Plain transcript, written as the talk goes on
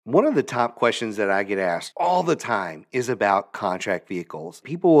One of the top questions that I get asked all the time is about contract vehicles.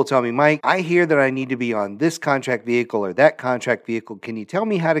 People will tell me, Mike, I hear that I need to be on this contract vehicle or that contract vehicle. Can you tell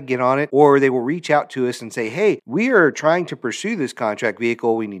me how to get on it? Or they will reach out to us and say, hey, we are trying to pursue this contract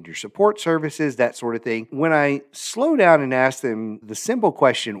vehicle. We need your support services, that sort of thing. When I slow down and ask them the simple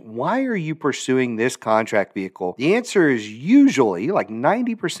question, why are you pursuing this contract vehicle? The answer is usually, like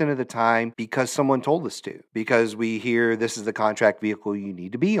 90% of the time, because someone told us to, because we hear this is the contract vehicle you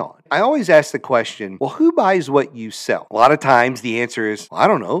need to be on. I always ask the question, well, who buys what you sell? A lot of times the answer is, well, I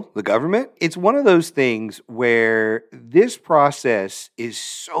don't know, the government. It's one of those things where this process is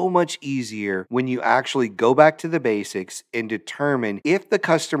so much easier when you actually go back to the basics and determine if the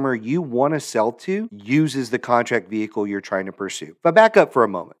customer you want to sell to uses the contract vehicle you're trying to pursue. But back up for a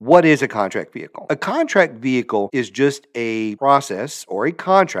moment. What is a contract vehicle? A contract vehicle is just a process or a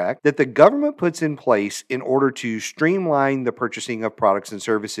contract that the government puts in place in order to streamline the purchasing of products and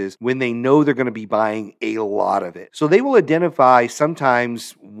services when they know they're going to be buying a lot of it. So they will identify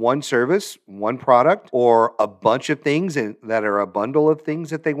sometimes one service, one product, or a bunch of things that are a bundle of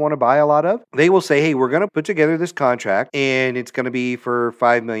things that they want to buy a lot of. They will say, hey, we're going to put together this contract and it's going to be for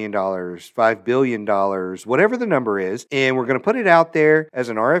 $5 million, $5 billion, whatever the number is. And we're going to put it out there as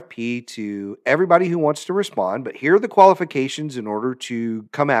an RFP to everybody who wants to respond. But here are the qualifications in order to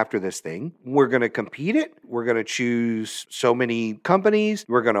come after this thing. We're going to compete it. We're going to choose so many companies.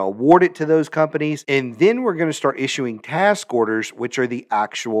 We're going to award it to those companies. And then we're going to start issuing task orders, which are the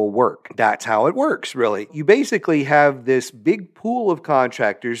actual work. That's how it works, really. You basically have this big pool of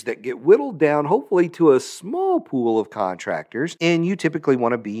contractors that get whittled down, hopefully, to a small pool of contractors. And you typically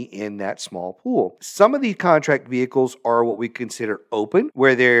want to be in that small pool. Some of these contract vehicles are what we consider open,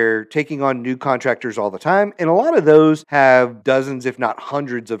 where they're taking on new contractors all the time. And a lot of those have dozens, if not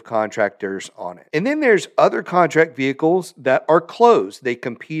hundreds of contractors on it. And then there's other contract vehicles that are closed. They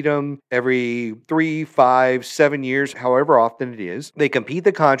compete them every 3, 5, 7 years, however often it is. They compete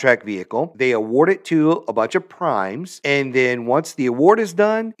the contract vehicle. They award it to a bunch of primes. And then once the award is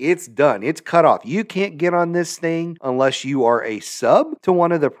done. It's cut off. You can't get on this thing unless you are a sub to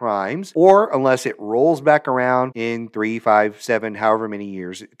one of the primes or unless it rolls back around in 3, 5, 7, however many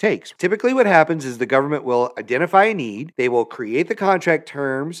years it takes. Typically what happens is the government will identify a need. They will create the contract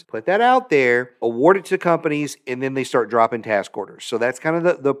terms, put that out there, award it to companies, and then they start dropping task orders. So that's kind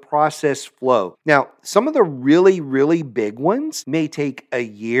of the process flow. Now, some of the really, really big ones may take a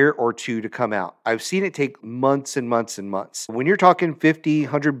year or two to come out. I've seen it take months and months and months. When you're talking $50,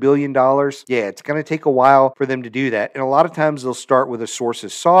 $100 billion, yeah, it's going to take a while for them to do that. And a lot of times they'll start with a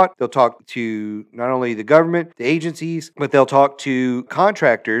sources sought. They'll talk to not only the government, the agencies, but they'll talk to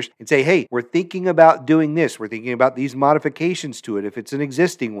contractors and say, hey, we're thinking about doing this. We're thinking about these modifications to it if it's an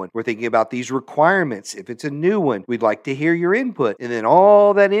existing one. We're thinking about these requirements if it's a new one. We'd like to hear your input. And then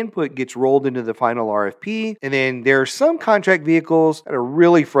all that input gets rolled into the final RFP. And then there are some contract vehicles that are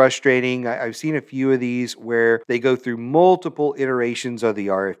really frustrating. I've seen a few of these where they go through multiple iterations of the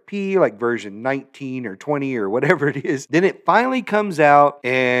RFP, like version 19 or 20 or whatever it is. Then it finally comes out,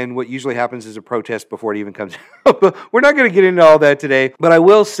 and what usually happens is a protest before it even comes out. But we're not going to get into all that today. But I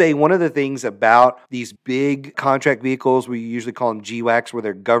will say one of the things about these big contract vehicles, we usually call them GWACs, where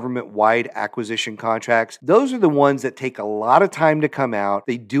they're government-wide acquisition contracts. Those are the ones that take a lot of time to come out.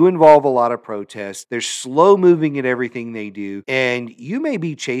 They do involve a lot of protests. They're slow moving at everything they do. And you may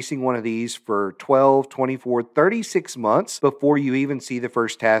be chasing one of these for 12, 24, 36 months before you even see the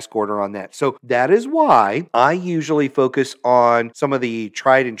first task order on that. So that is why I usually focus on some of the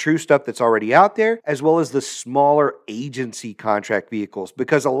tried and true stuff that's already out there, as well as the smaller agency contract vehicles,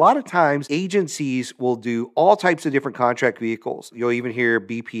 because a lot of times agencies will do all types of different contract vehicles. You'll even hear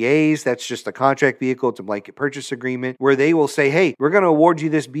BPAs. That's just a contract vehicle. It's a blanket purchase agreement where they will say, hey, we're going to award you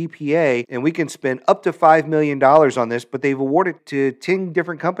this BPA and we can spend up to $5 million on this, but they've awarded to 10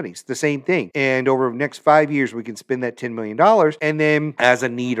 different companies, the same thing. And over the next 5 years, we can spend that $10 million. And then as a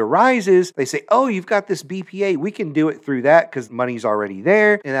need arises, they say, oh, you've got this BPA. We can do it through that because money's already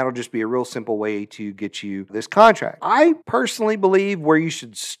there. And that'll just be a real simple way to get you this contract. I personally believe where you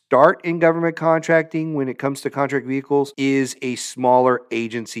should start in government contracting when it comes to contract vehicles is a smaller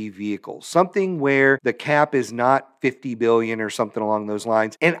agency vehicle, something where the cap is not 50 billion or something along those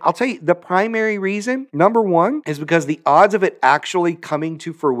lines. And I'll tell you, the primary reason, number one, is because the odds of it actually coming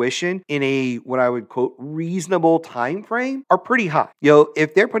to fruition in a, what I would quote, reasonable time frame are pretty high.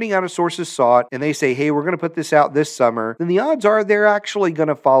 If they're putting out a sources sought and they say, hey, we're going to put this out this summer, then the odds are they're actually going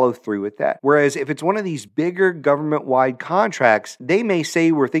to follow through with that. Whereas if it's one of these bigger government-wide contracts, they may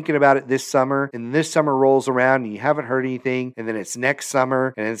say we're thinking thinking about it this summer, and this summer rolls around and you haven't heard anything, and then it's next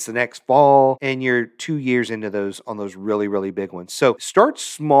summer and it's the next fall, and you're 2 years into those on those really, really big ones. So start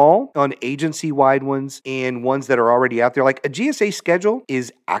small on agency-wide ones and ones that are already out there. Like a GSA schedule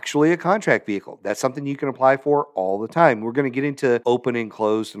is actually a contract vehicle. That's something you can apply for all the time. We're going to get into open and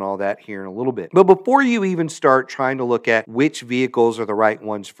closed and all that here in a little bit. But before you even start trying to look at which vehicles are the right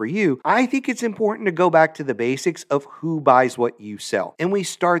ones for you, I think it's important to go back to the basics of who buys what you sell. And we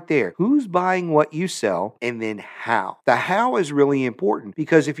start there. Who's buying what you sell, and then how? The how is really important,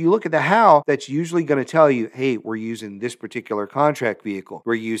 because if you look at the how, that's usually going to tell you, hey, we're using this particular contract vehicle.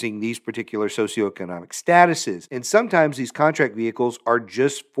 We're using these particular socioeconomic statuses. And sometimes these contract vehicles are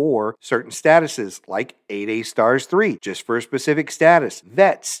just for certain statuses, like 8A Stars 3, just for a specific status.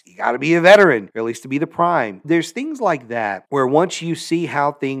 Vets, you got to be a veteran, or at least to be the prime. There's things like that where once you see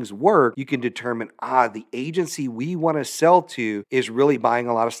how things work, you can determine, the agency we want to sell to is really buying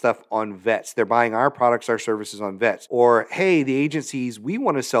a lot of stuff on vets. They're buying our products, our services on vets. Or, hey, the agencies we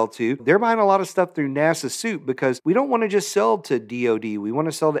want to sell to, they're buying a lot of stuff through NASA Soup because we don't want to just sell to DOD. We want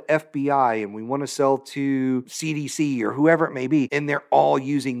to sell to FBI, and we want to sell to CDC or whoever it may be. And they're all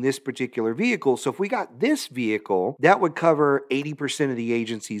using this particular vehicle. So if we got this vehicle, that would cover 80% of the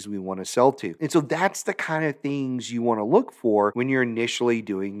agencies we want to sell to. And so that's the kind of things you want to look for when you're initially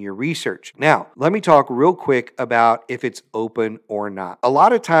doing your research. Now, let me talk real quick about if it's open or not. A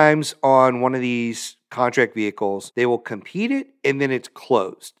lot of times on one of these contract vehicles, they will compete it and then it's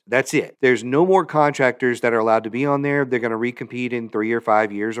closed. That's it. There's no more contractors that are allowed to be on there. They're going to recompete in 3 or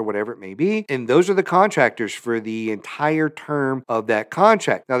 5 years or whatever it may be. And those are the contractors for the entire term of that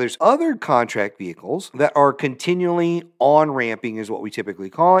contract. Now, there's other contract vehicles that are continually on-ramping is what we typically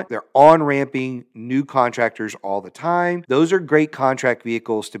call it. They're on-ramping new contractors all the time. Those are great contract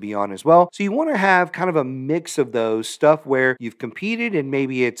vehicles to be on as well. So you want to have kind of a mix of those stuff where you've competed and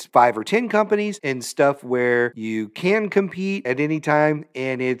maybe it's 5 or 10 companies, and stuff where you can compete at any time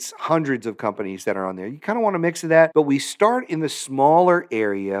and it's hundreds of companies that are on there. You kind of want to mix of that, but we start in the smaller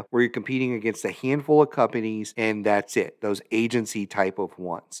area where you're competing against a handful of companies, and that's it. Those agency type of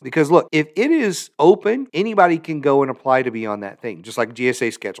ones. Because look, if it is open, anybody can go and apply to be on that thing, just like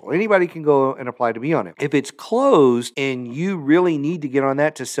GSA schedule. Anybody can go and apply to be on it. If it's closed and you really need to get on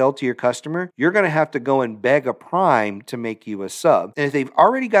that to sell to your customer, you're going to have to go and beg a prime to make you a sub. And if they've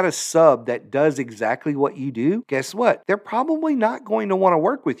already got a sub that does exactly what you do, guess what? They're probably not going to want to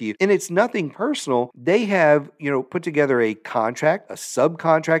work with you. And it's nothing personal. They have, put together a contract, a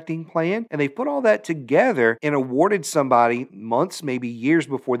subcontracting plan, and they put all that together and awarded somebody months, maybe years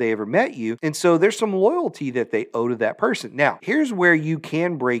before they ever met you. And so there's some loyalty that they owe to that person. Now, here's where you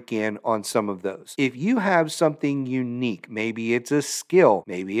can break in on some of those. If you have something unique, maybe it's a skill,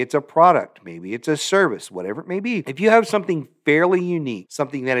 maybe it's a product, maybe it's a service, whatever it may be. If you have something fairly unique,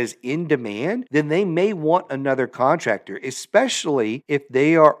 something that is in demand, then they may want another contractor, especially if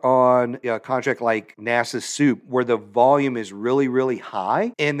they are on a contract like NASA Soup, where the volume is really, really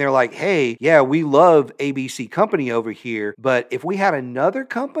high. And they're like, hey, yeah, we love ABC company over here, but if we had another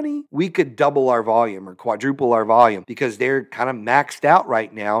company, we could double our volume or quadruple our volume because they're kind of maxed out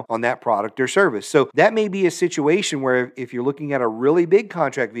right now on that product or service. So that may be a situation where if you're looking at a really big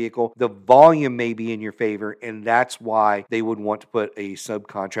contract vehicle, the volume may be in your favor, and that's why they would want to put a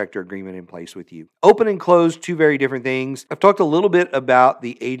subcontractor agreement in place with you. Open and closed, two very different things. I've talked a little bit about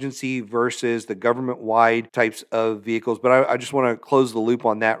the agency versus the government-wide types of vehicles, but I just want to close the loop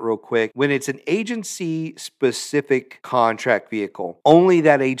on that real quick. When it's an agency-specific contract vehicle, only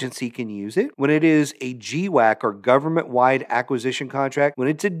that agency can use it. When it is a GWAC or government-wide acquisition contract, when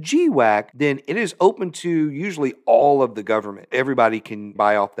it's a GWAC, then it is open to usually all of the government. Everybody can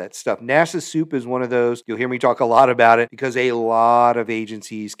buy off that stuff. NASA Soup is one of those. You'll hear me talk a lot about it because a lot of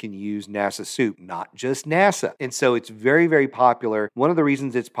agencies can use NASA Soup, not just NASA. And so it's very, very popular. One of the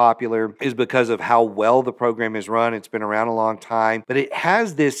reasons it's popular is because of how well the program is run. It's been around a long time, but it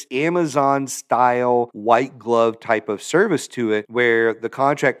has this Amazon-style white glove type of service to it where the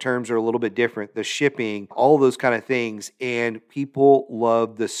contract terms are a little bit different, the shipping, all those kind of things, and people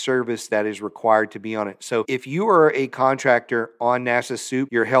love the service that is required to be on it. So if you are a contractor on NASA Soup,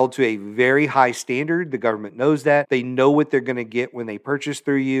 you're held to a very high standard. The government knows that. They know what they're going to get when they purchase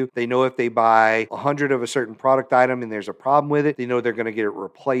through you. They know if they buy 100 of a certain product item and there's a problem with it, they know they're going to get it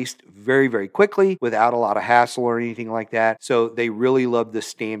replaced very, very quickly without a lot of hassle or anything like that. So they really love the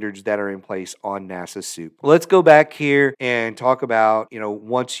standards that are in place on NASA Soup. Let's go back here and talk about,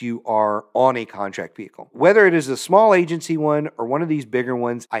 once you are on a contract vehicle, whether it is a small agency one or one of these bigger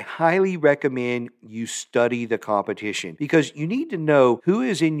ones, I highly recommend you study the competition because you need to know who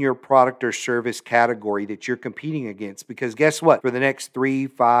is in your product or service category that you're competing against, because because guess what? For the next 3,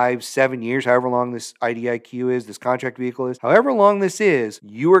 5, 7 years, however long this IDIQ is, this contract vehicle is, however long this is,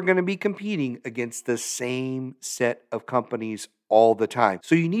 you are going to be competing against the same set of companies all the time.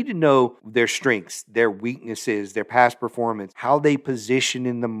 So you need to know their strengths, their weaknesses, their past performance, how they position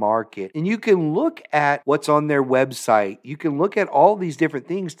in the market. And you can look at what's on their website. You can look at all these different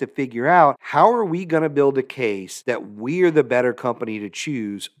things to figure out how are we going to build a case that we're the better company to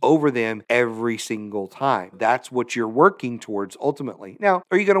choose over them every single time. That's what you're working towards ultimately. Now,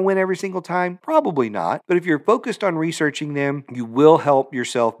 are you going to win every single time? Probably not. But if you're focused on researching them, you will help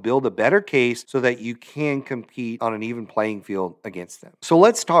yourself build a better case so that you can compete on an even playing field against them. So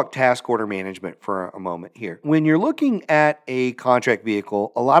let's talk task order management for a moment here. When you're looking at a contract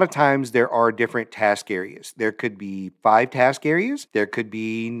vehicle, a lot of times there are different task areas. There could be 5 task areas. There could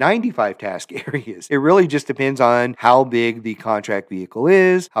be 95 task areas. It really just depends on how big the contract vehicle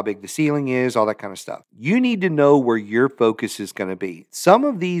is, how big the ceiling is, all that kind of stuff. You need to know where your focus is going to be. Some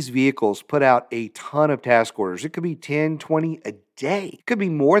of these vehicles put out a ton of task orders. It could be 10, 20 a day. It could be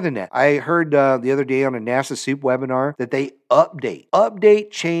more than that. I heard the other day on a NASA Soup webinar that they update,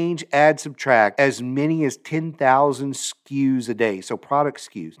 change, add, subtract as many as 10,000 SKUs a day. So product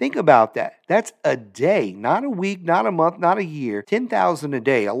SKUs. Think about that. That's a day, not a week, not a month, not a year. 10,000 a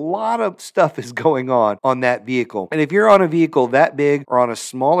day. A lot of stuff is going on that vehicle. And if you're on a vehicle that big or on a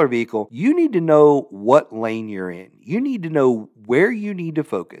smaller vehicle, you need to know what lane you're in. You need to know where you need to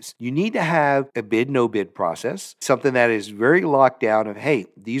focus. You need to have a bid, no bid process, something that is very locked down of, hey,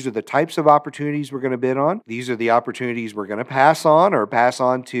 these are the types of opportunities we're going to bid on. These are the opportunities we're going to pass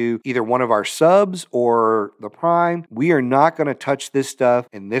on to either one of our subs or the prime. We are not going to touch this stuff,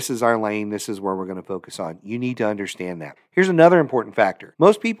 and this is our lane. This is where we're going to focus on. You need to understand that. Here's another important factor.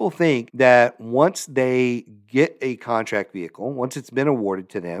 Most people think that once they get a contract vehicle, once it's been awarded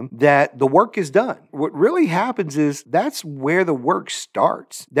to them, that the work is done. What really happens is that's where the work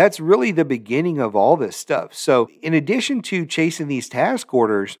starts. That's really the beginning of all this stuff. So in addition to chasing these task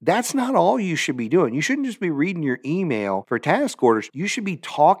orders, that's not all you should be doing. You shouldn't just be reading your email for task orders. You should be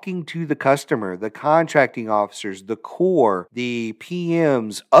talking to the customer, the contracting officers, the core, the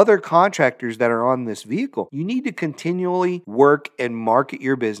PMs, other contractors that are on this vehicle. You need to continually work and market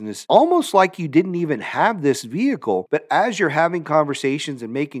your business almost like you didn't even have this vehicle. But as you're having conversations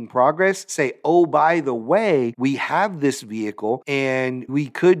and making progress, say, oh, by the way, we have this vehicle and we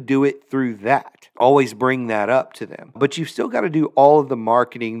could do it through that. Always bring that up to them. But you've still got to do all of the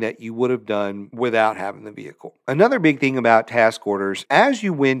marketing that you would have done without having the vehicle. Another big thing about task orders, as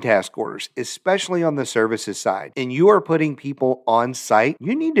you win task orders, especially on the services side, and you are putting people on site,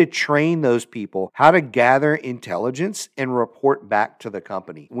 you need to train those people how to gather intelligence and report back to the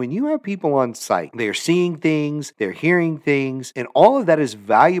company. When you have people on site, they're seeing things, they're hearing things, and all of that is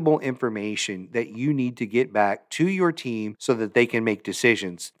valuable information that you need to get back to your team so that they can make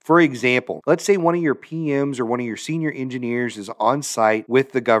decisions. For example, let's say one of your PMs or one of your senior engineers is on site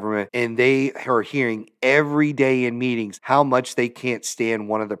with the government and they are hearing every day in meetings how much they can't stand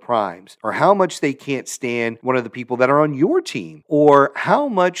one of the primes, or how much they can't stand one of the people that are on your team, or how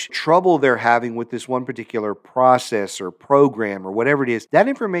much trouble they're having with this one particular process or program or whatever it is. That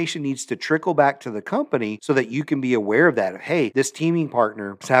information needs to trickle back to the company so that you can be aware of that. Hey, this teaming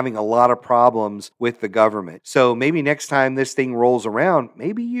partner is having a lot of problems with the government. So maybe next time this thing rolls around,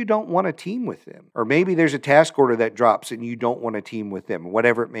 maybe you don't want to team with them. Or maybe there's a task order that drops and you don't want to team with them,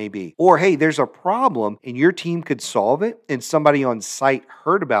 whatever it may be. Or hey, there's a problem and your team could solve it and somebody on site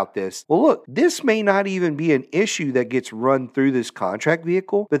heard about this. Well, look, this may not even be an issue that gets run through this contract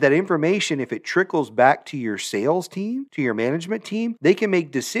vehicle, but that information, if it trickles back to your sales team, to your management team, they can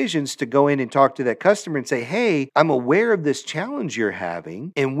make decisions to go in and talk to that customer and say, hey, I'm aware of this challenge you're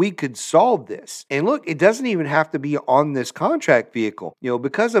having and we could solve this. And look, it doesn't even have to be on this contract vehicle.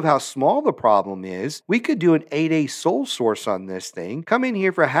 Because of how small the problem is, we could do an 8A sole source on this thing, come in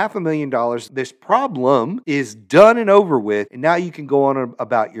here for $500,000. This problem is done and over with. And now you can go on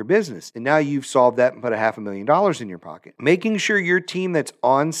about your business. And now you've solved that and put $500,000 in your pocket. Making sure your team that's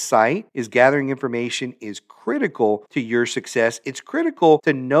on site is gathering information is critical to your success. It's critical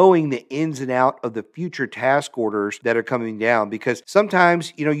to knowing the ins and out of the future task orders that are coming down, because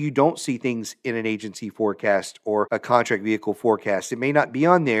sometimes, you don't see things in an agency forecast or a contract vehicle forecast. It may not be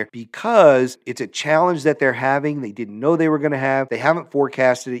on there because it's a challenge that they're having. They didn't know they were going to have. They haven't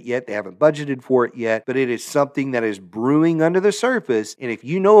forecasted it yet. They haven't budgeted for it yet, but it is something that is brewing under the surface. And if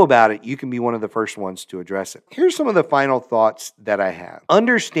you know about it, you can be one of the first ones to address it. Here's some of the final thoughts that I have.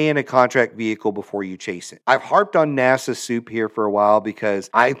 Understand a contract vehicle before you chase it. I've harped on NASA Soup here for a while because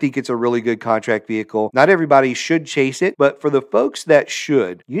I think it's a really good contract vehicle. Not everybody should chase it, but for the folks that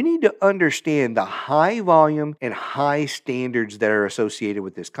should, you need to understand the high volume and high standards that are associated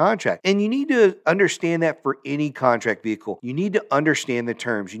with this contract. And you need to understand that for any contract vehicle. You need to understand the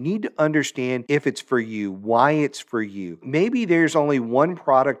terms. You need to understand if it's for you, why it's for you. Maybe there's only one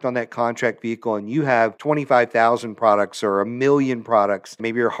product on that contract vehicle and you have 25,000 products or 1 million products.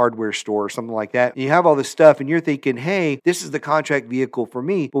 Maybe you're a hardware store or something like that. And you have all this stuff and you're thinking, hey, this is the contract vehicle for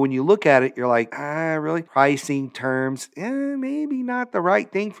me. But when you look at it, you're like, really? Pricing, terms, maybe not the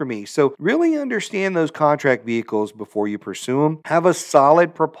right thing for me. So really understand those contract vehicles before you pursue them. Have a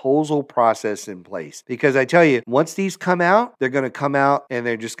solid proposal process in place. Because I tell you, once these come out, they're going to come out and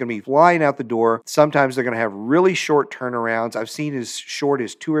they're just going to be flying out the door. Sometimes they're going to have really short turnarounds. I've seen as short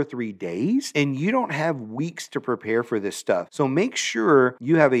as 2 or 3 days, and you don't have weeks to prepare for this stuff. So make sure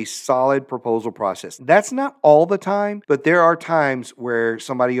you have a solid proposal process. That's not all the time, but there are times where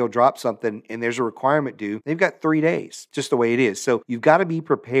somebody will drop something and there's a requirement due. They've got 3 days, just the way it is. So you've got to be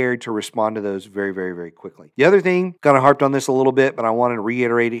prepared to respond to those very, very, very quickly. The other thing, kind of harped on this a little bit, but I want to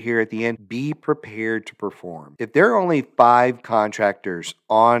reiterate it here at the end. Be prepared to perform. If there are only 5 contractors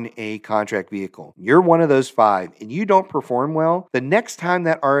on a contract vehicle, you're one of those 5 and you don't perform well, the next time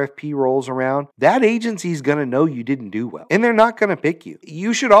that RFP rolls around, that agency is going to know you didn't do well and they're not going to pick you.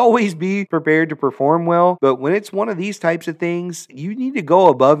 You should always be prepared to perform well, but when it's one of these types of things, you need to go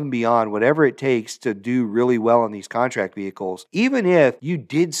above and beyond whatever it takes to do really well on these contract vehicles. Even if you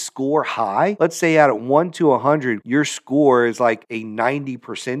did score high, let's say out of 1 to 100, your score is like a 90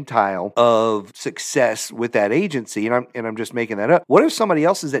 percentile of success with that agency, and I'm just making that up. What if somebody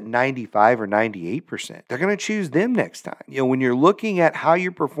else is at 95 or 98%? They're going to choose them next time. When you're looking at how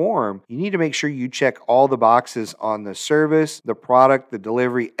you perform, you need to make sure you check all the boxes on the service, the product, the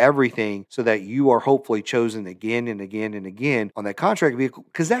delivery, everything, so that you are hopefully chosen again and again and again on that contract vehicle,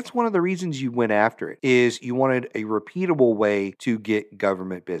 because that's one of the reasons you went after it, is you wanted a repeatable way to get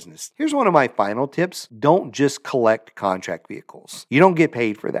government business. Here's one of my final tips. Don't just collect contract vehicles. You don't get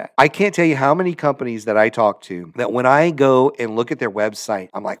paid for that. I can't tell you how many companies that I talk to that when I go and look at their website,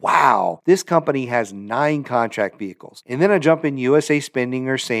 I'm like, wow, this company has 9 contract vehicles. And then I jump in USA Spending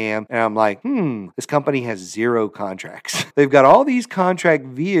or SAM and I'm like, this company has 0 contracts. They've got all these contract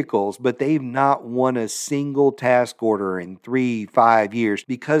vehicles, but they've not won a single task order in 3-5 years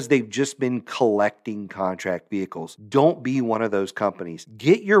because they've just been collecting contract vehicles. Don't be one of those companies.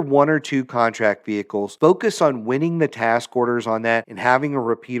 Get your 1 or 2 contract vehicles, focus on winning the task orders on that and having a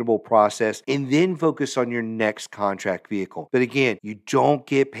repeatable process, and then focus on your next contract vehicle. But again, you don't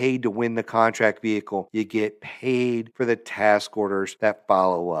get paid to win the contract vehicle. You get paid for the task orders that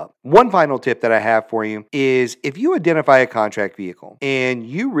follow up. One final tip that I have for you is if you identify a contract vehicle and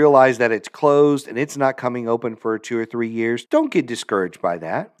you realize that it's closed and it's not coming open for 2 or 3 years, don't get discouraged by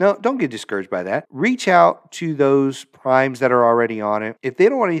that. No, don't get discouraged by that. Reach out to those primes that are already on it. If they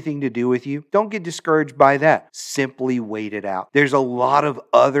don't want anything to do with you, don't get discouraged by that. Simply wait it out. There's a lot of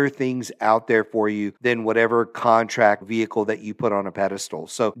other things out there for you than whatever contract vehicle that you put on a pedestal.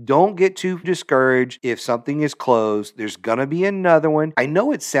 So don't get too discouraged if something is closed. There's going to be another one. I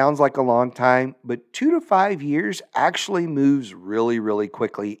know it sounds like a long time, but 2 to 5 years actually moves really, really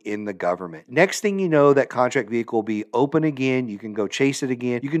quickly in the government. Next thing you know, that contract vehicle will be open again. You can go chase it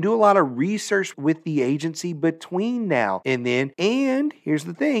again. You can do a lot of research with the agency between now and then. And here's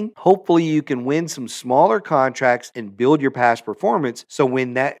the thing, hopefully you can win some smaller contracts and build your past performance. So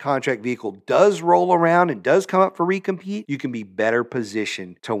when that contract vehicle does roll around and does come up for recompete, you can be better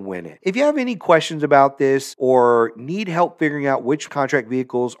positioned to win it. If you have any questions about this or need help figuring out which contract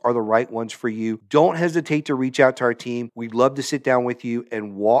vehicles are the right ones for you, don't hesitate to reach out to our team. We'd love to sit down with you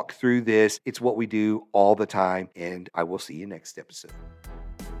and walk through this. It's what we do all the time, and I will see you next episode.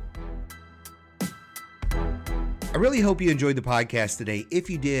 I really hope you enjoyed the podcast today. If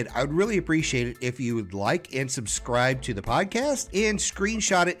you did, I would really appreciate it if you would like and subscribe to the podcast and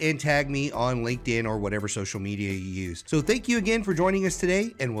screenshot it and tag me on LinkedIn or whatever social media you use. So thank you again for joining us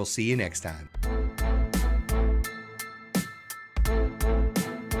today, and we'll see you next time.